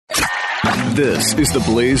This is the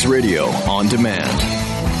Blaze Radio on demand.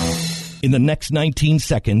 In the next 19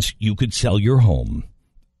 seconds, you could sell your home.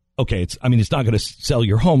 Okay, it's not going to sell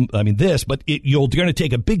your home, but you're going to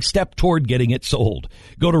take a big step toward getting it sold.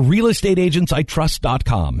 Go to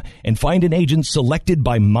realestateagentsitrust.com and find an agent selected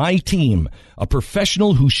by my team, a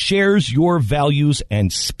professional who shares your values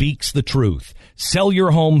and speaks the truth. Sell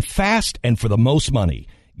your home fast and for the most money.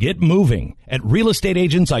 Get moving at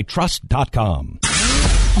realestateagentsitrust.com.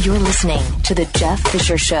 You're listening to The Jeff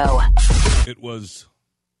Fisher Show. It was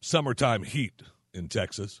summertime heat in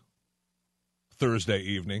Texas. Thursday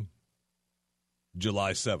evening,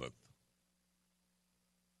 July 7th,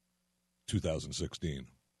 2016.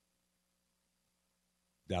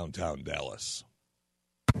 Downtown Dallas.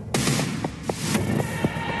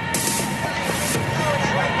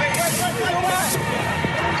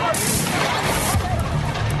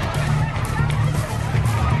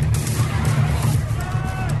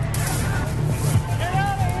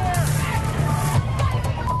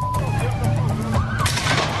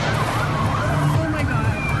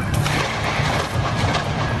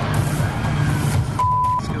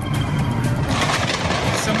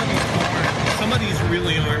 Somebody's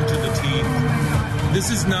really armed to the teeth. This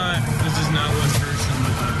is not one person.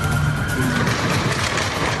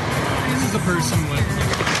 This is a person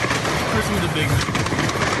with a big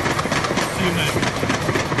few men.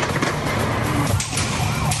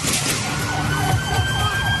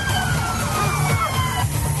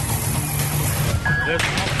 There's an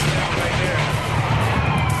officer down right there.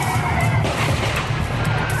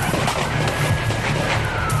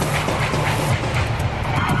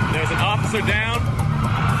 There's an officer down.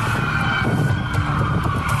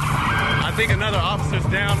 I think another officer's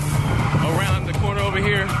down around the corner over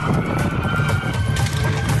here.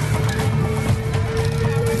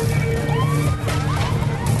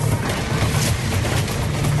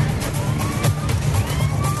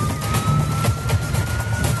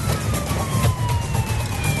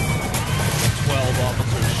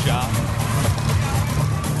 Officers shot,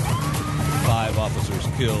 5 officers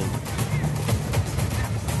killed,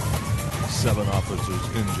 7 officers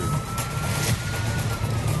injured,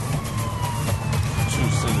 2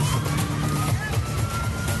 citizens.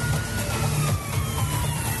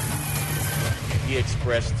 He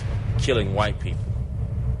expressed killing white people.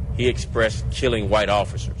 He expressed killing white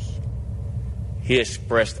officers. He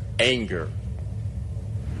expressed anger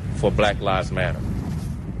for Black Lives Matter.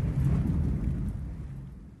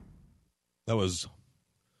 That was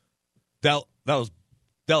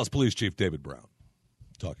Dallas Police Chief David Brown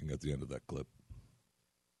talking at the end of that clip.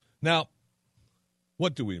 Now,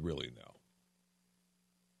 what do we really know?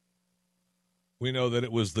 We know that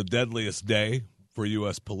it was the deadliest day for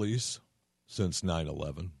U.S. police since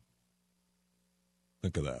 9/11.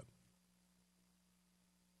 Think of that.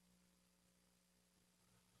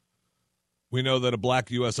 We know that a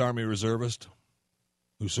black U.S. Army reservist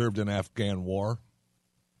who served in Afghan war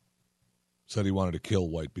said he wanted to kill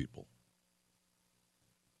white people.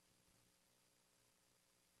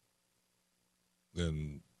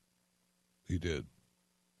 And he did.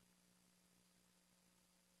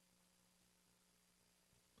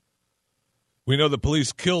 We know the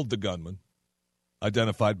police killed the gunman,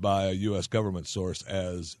 identified by a U.S. government source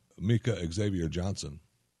as Mika Xavier Johnson,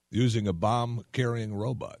 using a bomb-carrying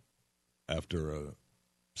robot after a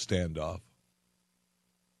standoff.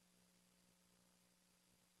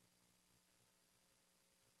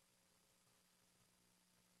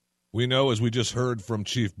 We know, as we just heard from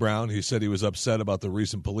Chief Brown, he said he was upset about the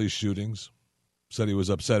recent police shootings, said he was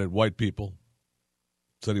upset at white people,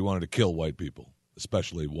 said he wanted to kill white people,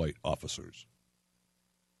 especially white officers.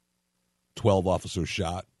 12 officers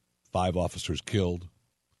shot, 5 officers killed,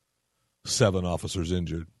 7 officers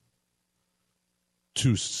injured,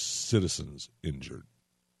 2 citizens injured.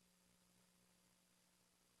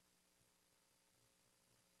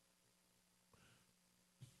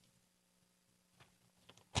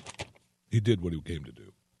 He did what he came to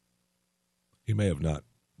do. He may have not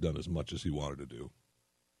done as much as he wanted to do,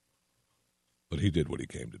 but he did what he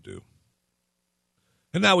came to do.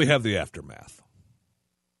 And now we have the aftermath.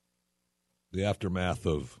 The aftermath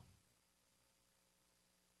of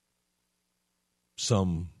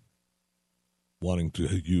some wanting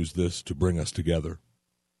to use this to bring us together,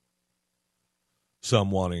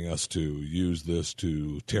 some wanting us to use this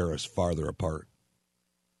to tear us farther apart.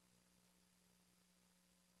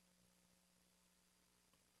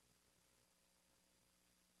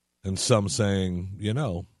 And some saying, I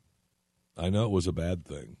know it was a bad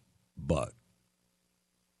thing, but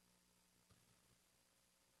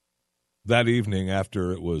that evening,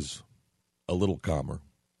 after it was a little calmer,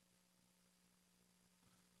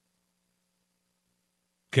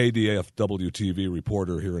 KDFW-TV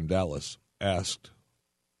reporter here in Dallas asked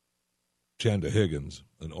Chanda Higgins,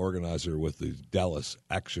 an organizer with the Dallas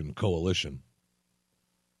Action Coalition,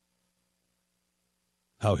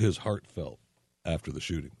 how his heart felt after the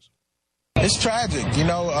shootings. It's tragic,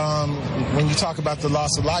 when you talk about the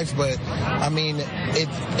loss of life, but I mean,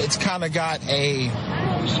 it's kind of got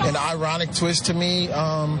an ironic twist to me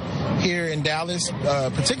here in Dallas,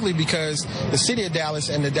 particularly because the city of Dallas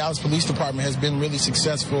and the Dallas Police Department has been really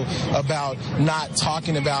successful about not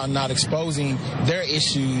talking about and not exposing their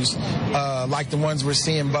issues like the ones we're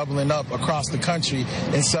seeing bubbling up across the country.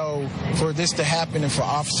 And so for this to happen and for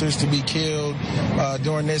officers to be killed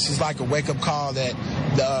during this is like a wake-up call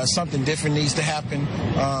that something different needs to happen,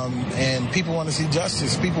 and people want to see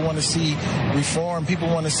justice. People want to see reform. People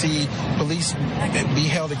want to see police be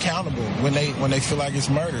held accountable when they feel like it's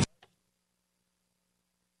murder.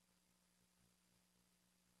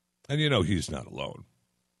 And he's not alone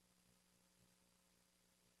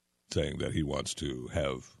saying that he wants to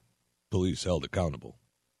have police held accountable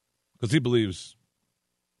because he believes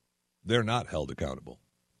they're not held accountable.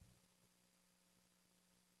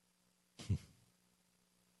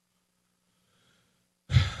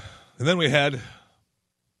 And then we had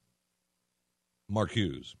Mark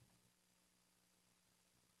Hughes,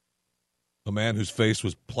 a man whose face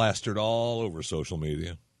was plastered all over social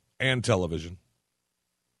media and television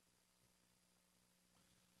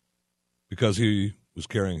because he was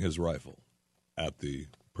carrying his rifle at the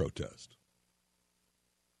protest.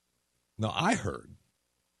 Now, I heard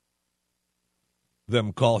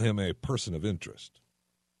them call him a person of interest.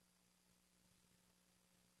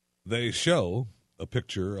 They show a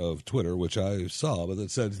picture of Twitter, which I saw, but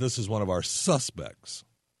it said, "This is one of our suspects.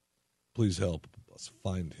 Please help us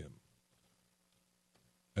find him."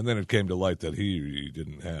 And then it came to light that he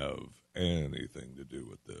didn't have anything to do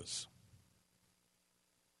with this.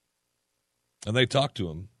 And they talked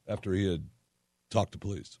to him after he had talked to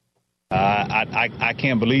police. I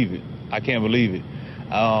can't believe it. I can't believe it.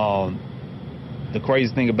 The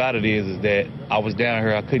crazy thing about it is that I was down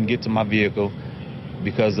here. I couldn't get to my vehicle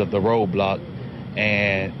because of the roadblock.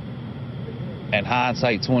 And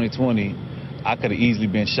hindsight 2020, I could have easily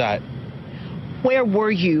been shot. Where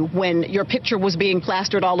were you when your picture was being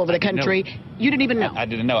plastered all over the country? You didn't even know? I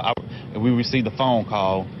didn't know. We received a phone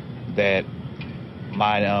call that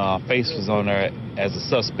my face was on there as a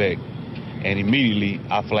suspect, and immediately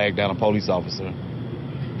I flagged down a police officer.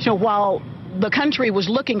 So while the country was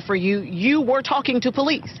looking for you, you were talking to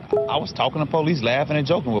police? I was talking to police, laughing and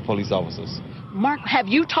joking with police officers. Mark, have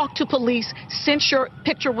you talked to police since your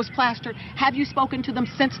picture was plastered? Have you spoken to them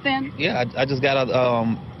since then? Yeah, I just got out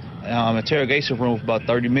of interrogation room for about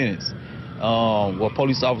 30 minutes. Where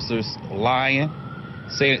police officers lying,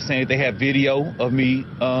 saying they have video of me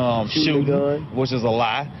shooting, which is a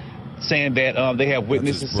lie. Saying that they have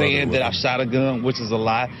witnesses saying that I shot a gun, which is a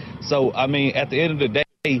lie. So, I mean, at the end of the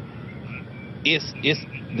day, it's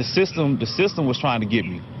the system. The system was trying to get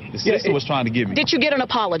me. The system was trying to get me. Did you get an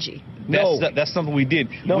apology? That's something we did.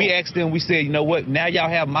 No. We asked them, we said, you know what, now y'all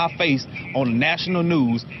have my face on the national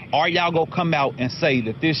news. Are y'all going to come out and say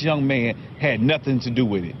that this young man had nothing to do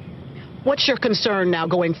with it? What's your concern now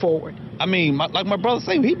going forward? I mean, like my brother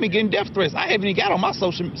said, he's been getting death threats. I haven't even got on my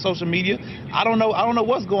social media. I don't know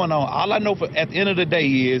what's going on. All I know at the end of the day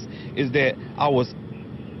is that I was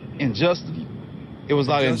unjust. It was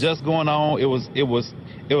like unjust going on. It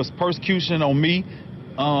was persecution on me,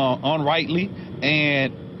 unrightly,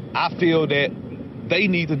 and I feel that they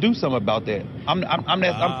need to do something about that.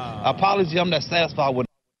 Apology, I'm not satisfied with.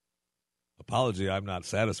 Apology, I'm not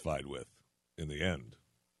satisfied with in the end.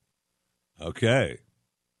 Okay.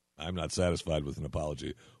 I'm not satisfied with an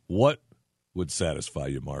apology. What would satisfy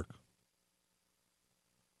you, Mark?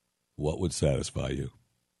 What would satisfy you?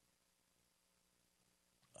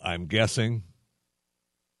 I'm guessing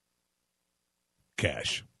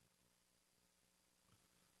cash.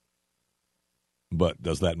 But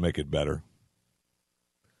does that make it better?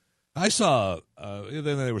 I saw,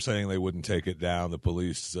 then they were saying they wouldn't take it down. The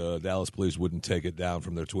police, Dallas police wouldn't take it down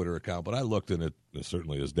from their Twitter account. But I looked, and it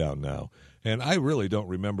certainly is down now. And I really don't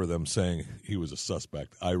remember them saying he was a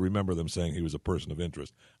suspect. I remember them saying he was a person of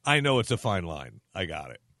interest. I know it's a fine line. I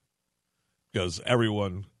got it. Because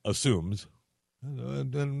everyone assumes,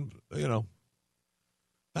 and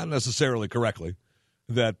not necessarily correctly,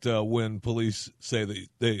 that when police say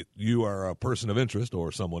that you are a person of interest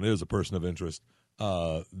or someone is a person of interest,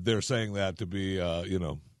 they're saying that to be,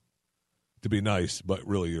 to be nice, but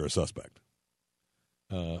really you're a suspect.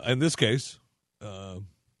 In this case,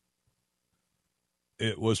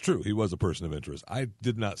 it was true. He was a person of interest. I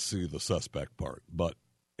did not see the suspect part, but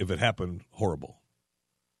if it happened, horrible.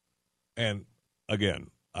 And,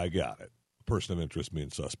 again, I got it. Person of interest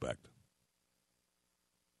means suspect.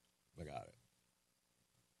 I got it.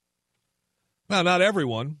 Now, not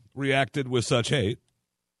everyone reacted with such hate.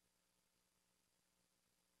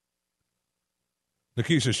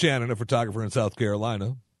 Nikisha Shannon, a photographer in South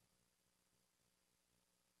Carolina,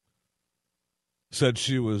 said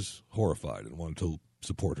she was horrified and wanted to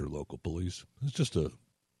support her local police. It's just a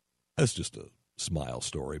smile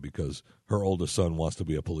story because her oldest son wants to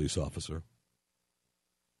be a police officer.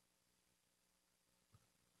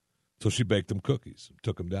 So she baked them cookies and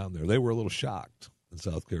took them down there. They were a little shocked in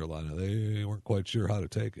South Carolina. They weren't quite sure how to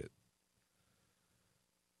take it.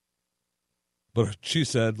 But she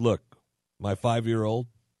said, look, my 5-year-old,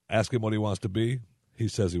 ask him what he wants to be. He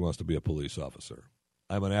says he wants to be a police officer.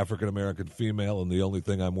 I'm an African-American female, and the only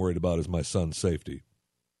thing I'm worried about is my son's safety.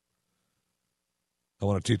 I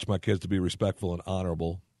want to teach my kids to be respectful and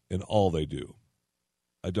honorable in all they do.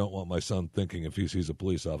 I don't want my son thinking if he sees a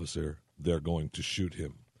police officer, they're going to shoot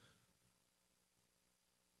him.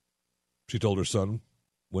 She told her son,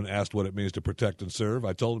 when asked what it means to protect and serve,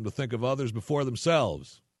 I told him to think of others before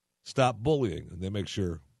themselves. Stop bullying, and they make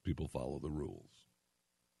sure people follow the rules.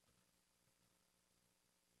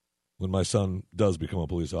 When my son does become a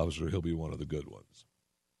police officer, he'll be one of the good ones.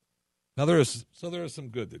 Now, there is some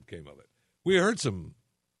good that came of it. We heard some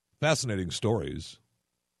fascinating stories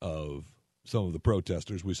of some of the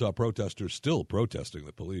protesters. We saw protesters still protesting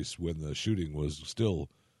the police when the shooting was still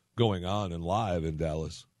going on and live in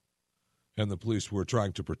Dallas. And the police were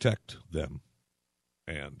trying to protect them,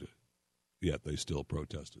 and yet they still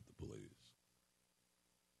protested the police.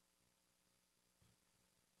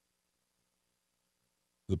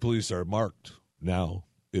 The police are marked now,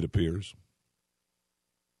 it appears.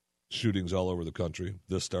 Shootings all over the country.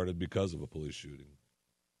 This started because of a police shooting.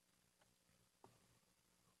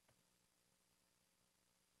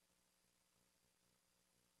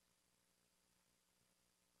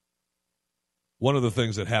 One of the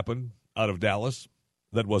things that happened out of Dallas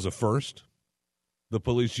that was a first, the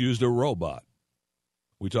police used a robot.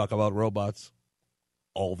 We talk about robots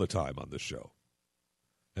all the time on this show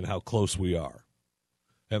and how close we are.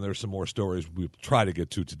 And there's some more stories we'll try to get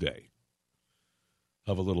to today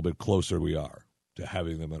of a little bit closer we are to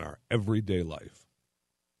having them in our everyday life.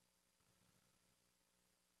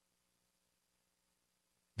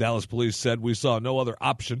 Dallas police said we saw no other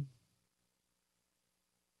option.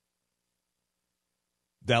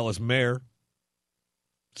 Dallas mayor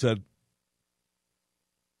said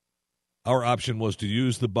our option was to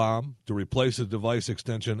use the bomb to replace a device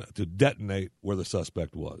extension to detonate where the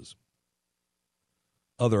suspect was.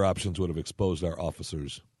 Other options would have exposed our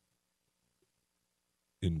officers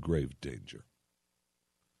in grave danger.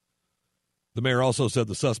 The mayor also said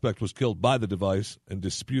the suspect was killed by the device and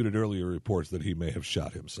disputed earlier reports that he may have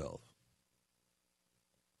shot himself.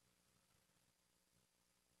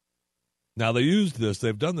 Now, they used this.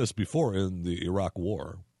 They've done this before in the Iraq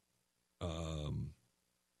War.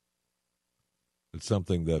 It's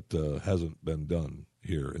something that hasn't been done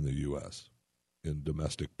here in the U.S. in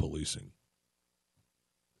domestic policing.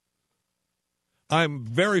 I'm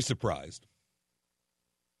very surprised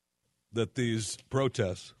that these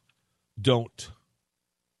protests don't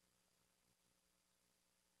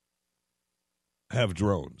have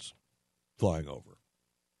drones flying over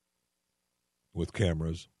with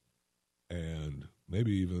cameras and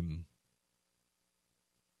maybe even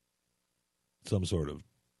some sort of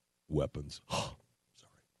weapons. Sorry,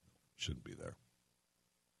 shouldn't be there.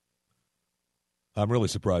 I'm really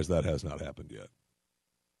surprised that has not happened yet.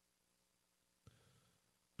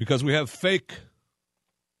 Because we have fake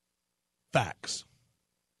facts.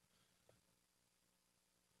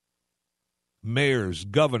 Mayors,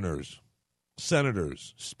 governors,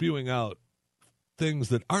 senators spewing out things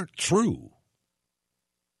that aren't true.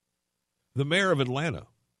 The mayor of Atlanta,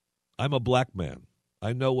 I'm a black man.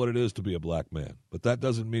 I know what it is to be a black man, but that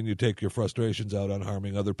doesn't mean you take your frustrations out on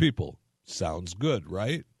harming other people. Sounds good,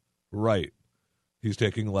 right? Right. He's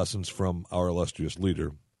taking lessons from our illustrious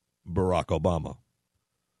leader, Barack Obama.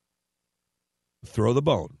 Throw the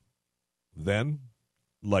bone, then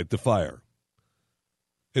light the fire.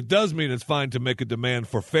 It does mean it's fine to make a demand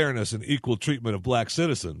for fairness and equal treatment of black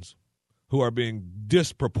citizens who are being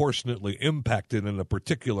disproportionately impacted in a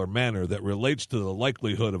particular manner that relates to the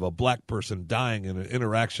likelihood of a black person dying in an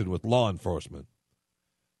interaction with law enforcement.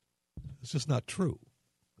 It's just not true.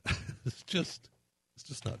 It's just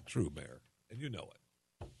not true, Mayor. And you know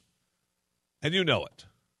it. And you know it.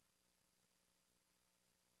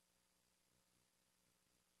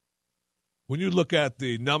 When you look at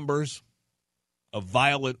the numbers of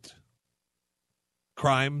violent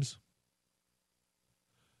crimes,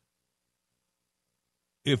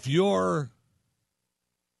 If you're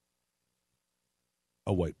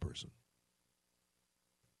a white person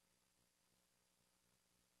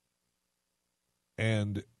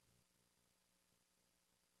and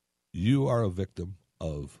you are a victim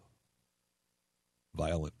of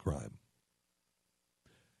violent crime,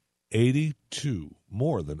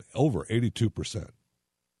 over 82%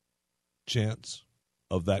 chance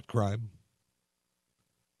of that crime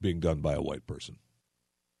being done by a white person.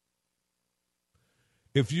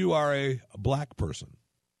 If you are a black person,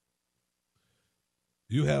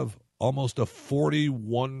 you have almost a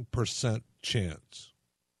 41% chance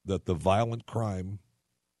that the violent crime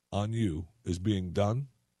on you is being done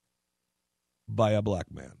by a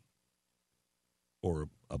black man or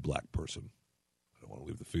a black person. I don't want to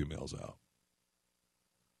leave the females out.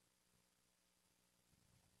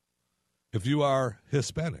 If you are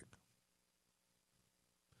Hispanic,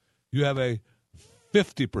 you have a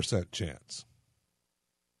 50% chance,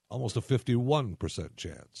 almost a 51%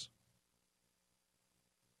 chance.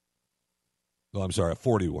 No, I'm sorry, a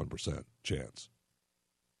 41% chance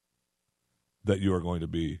that you are going to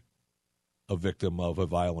be a victim of a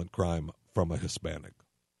violent crime from a Hispanic.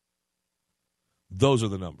 Those are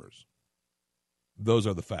the numbers. Those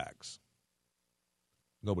are the facts.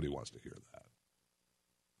 Nobody wants to hear that.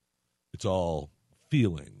 It's all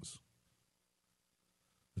feelings.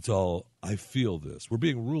 It's all, I feel this. We're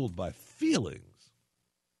being ruled by feelings.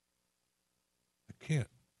 I can't.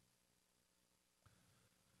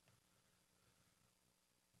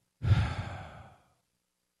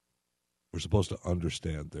 We're supposed to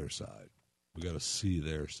understand their side. We got to see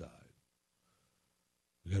their side.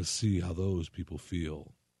 We got to see how those people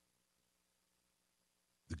feel.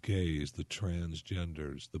 The gays, the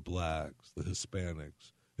transgenders, the blacks, the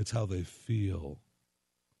Hispanics. It's how they feel.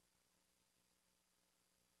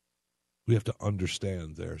 We have to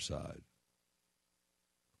understand their side.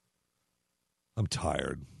 I'm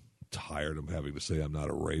tired. I'm tired of having to say I'm not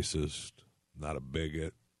a racist, not a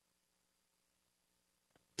bigot.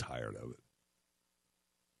 Tired of it.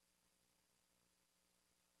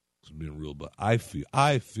 It's being real, but I feel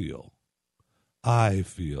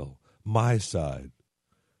my side.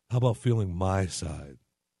 How about feeling my side?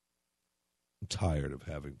 I'm tired of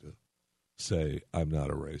having to say I'm not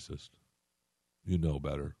a racist. You know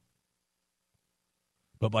better.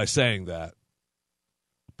 But by saying that,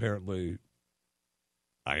 apparently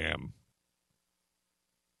I am.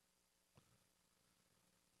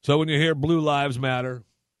 So when you hear Blue Lives Matter,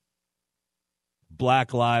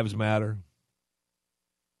 Black Lives Matter,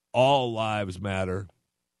 all lives matter,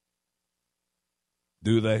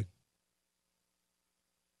 do they?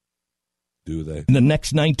 Do they? In the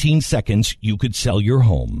next 19 seconds, you could sell your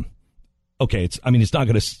home. Okay, it's not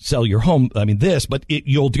going to sell your home, but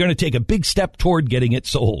you're going to take a big step toward getting it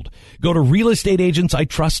sold. Go to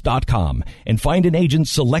realestateagentsitrust.com and find an agent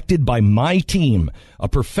selected by my team, a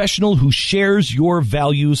professional who shares your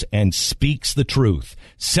values and speaks the truth.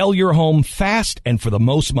 Sell your home fast and for the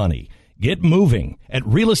most money. Get moving at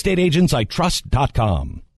realestateagentsitrust.com.